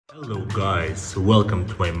Hello guys, welcome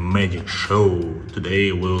to my magic show.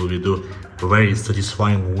 Today we will do a very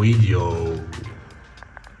satisfying video.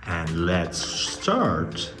 And let's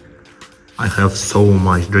start. I have so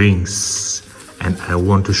much drinks and I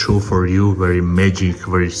want to show for you very magic,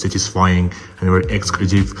 very satisfying and very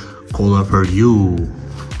exclusive cola for you.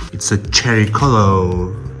 It's a cherry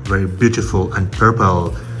color, very beautiful and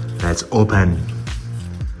purple. Let's open.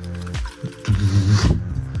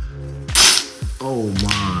 Oh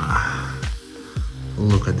my,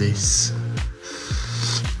 look at this.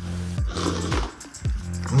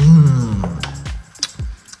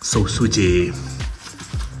 So sweety.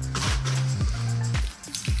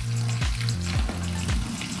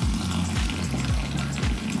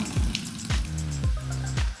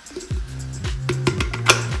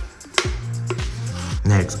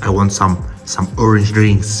 Next, I want some orange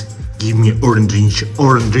drinks. Give me orange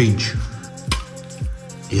drink.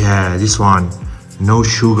 Yeah, this one. No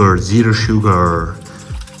sugar, zero sugar.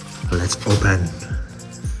 Let's open.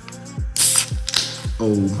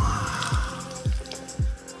 Oh my.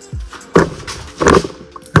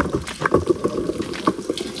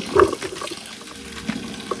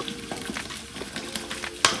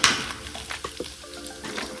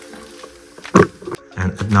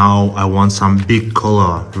 And now I want some big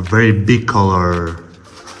color, very big color.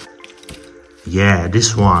 Yeah,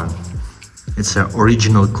 this one. It's an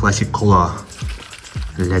original classic cola.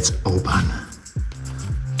 Let's open.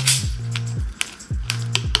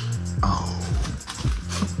 Oh.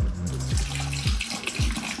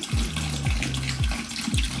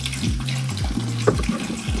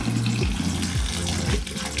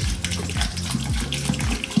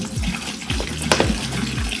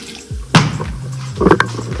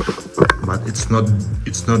 But it's not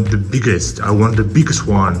the biggest. I want the biggest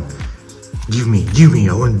one. Give me,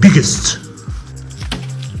 I want biggest.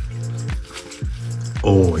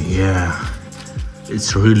 Oh yeah,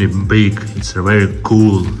 it's really big, it's very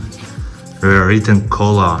cool, written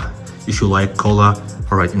cola. If you like cola,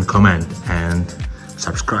 write in comment and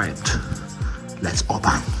subscribe. Let's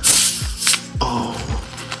open. Oh,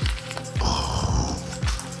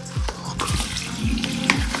 look.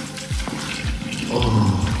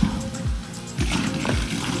 Oh.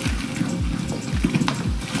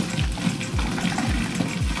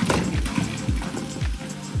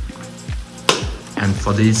 And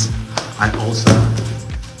for this, I also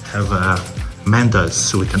have a Mentos,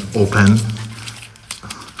 so we can open.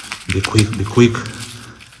 Be quick,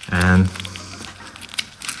 and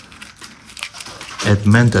add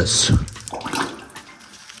Mentos.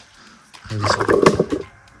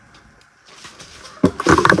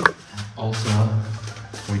 Also,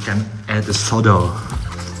 we can add the soda.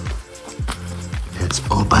 Let's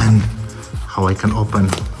open. How I can open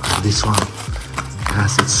this one?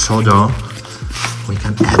 Yes, it's soda. We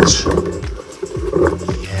can add.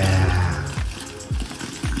 Yeah.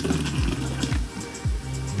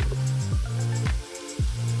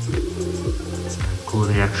 It's a cool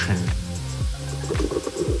reaction.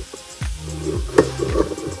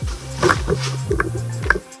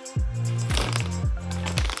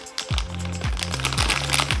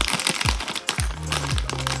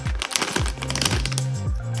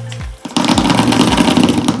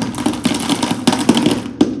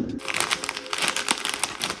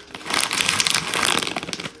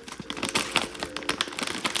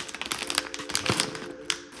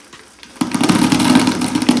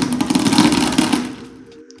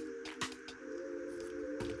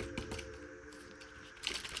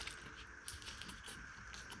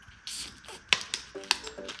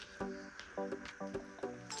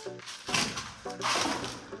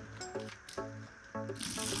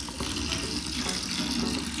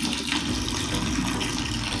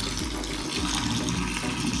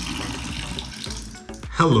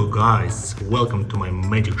 Hello guys, welcome to my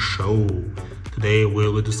magic show. Today we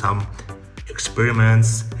will do some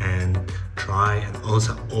experiments and try and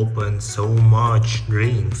also open so much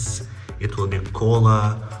drinks. It will be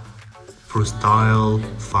cola, fruit style,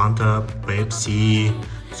 Fanta, Pepsi,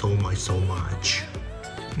 so much.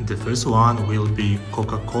 The first one will be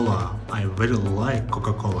Coca-Cola. I very like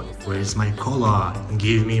Coca-Cola. Where is my cola?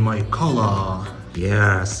 Give me my cola.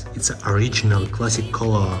 Yes, it's an original classic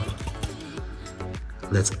cola.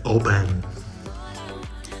 Let's open.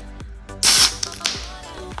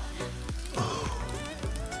 Oh,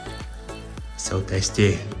 so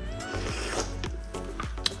tasty.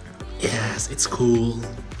 Yes, it's cool.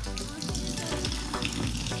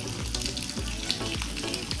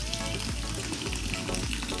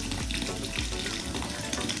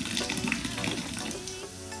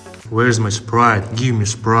 Where's my Sprite? Give me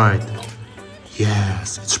Sprite.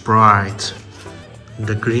 Yes, it's Sprite.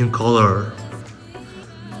 the green color.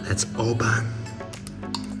 Let's open.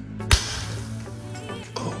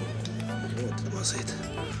 Oh, what was it?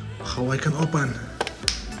 How I can open?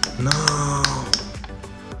 No,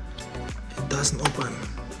 it doesn't open.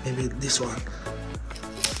 Maybe this one.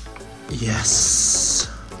 Yes.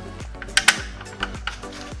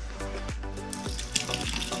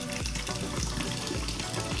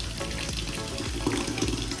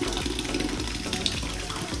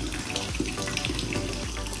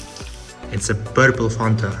 It's a purple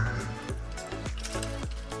Fanta.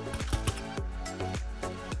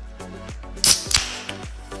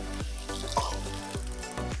 Oh,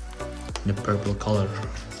 the purple color.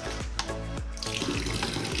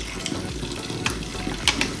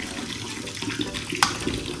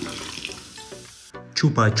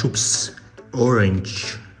 Chupa Chups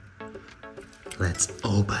orange. Let's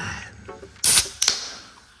open.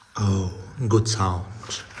 Oh, good sound.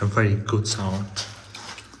 A very good sound.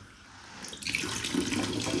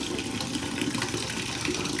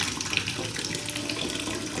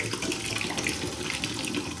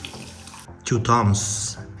 Two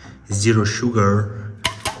Toms, zero sugar.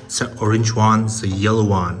 It's the orange one, it's the yellow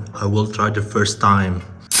one. I will try the first time.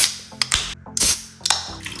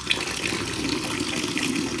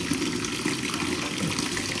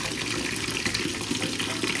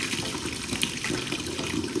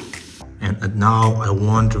 And now I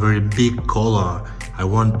want a very big cola. I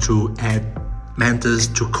want to add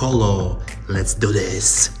Mentos to cola. Let's do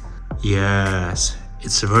this. Yes,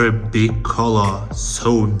 it's a very big cola,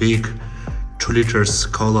 so big. 2 liters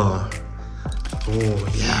cola. Oh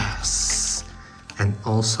yes. And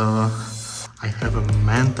also I have a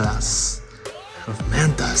Mentos.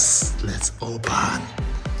 Let's open.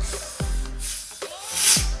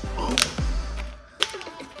 Oh.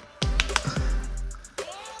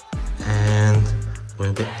 And we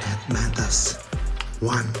will add Mentos.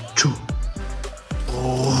 1, 2.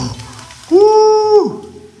 Oh. Woo!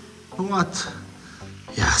 What?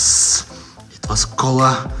 Yes. It was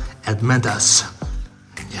cola and Mentos.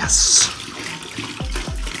 Yes.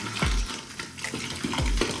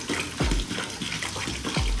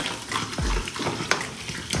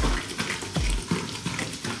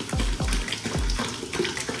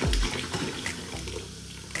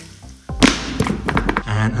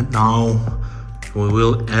 And now we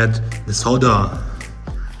will add the soda,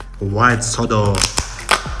 white soda.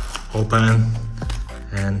 Open,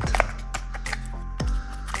 and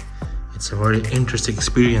it's a very interesting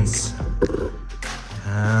experience.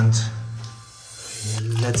 And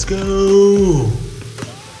let's go.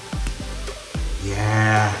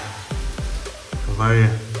 Yeah, a very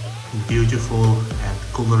beautiful and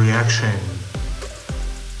cool reaction.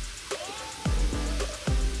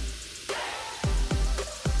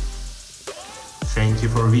 Thank you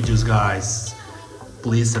for videos, guys.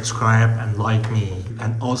 Please subscribe and like me,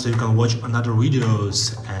 and also you can watch another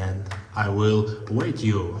videos, and I will wait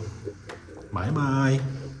you. Bye bye.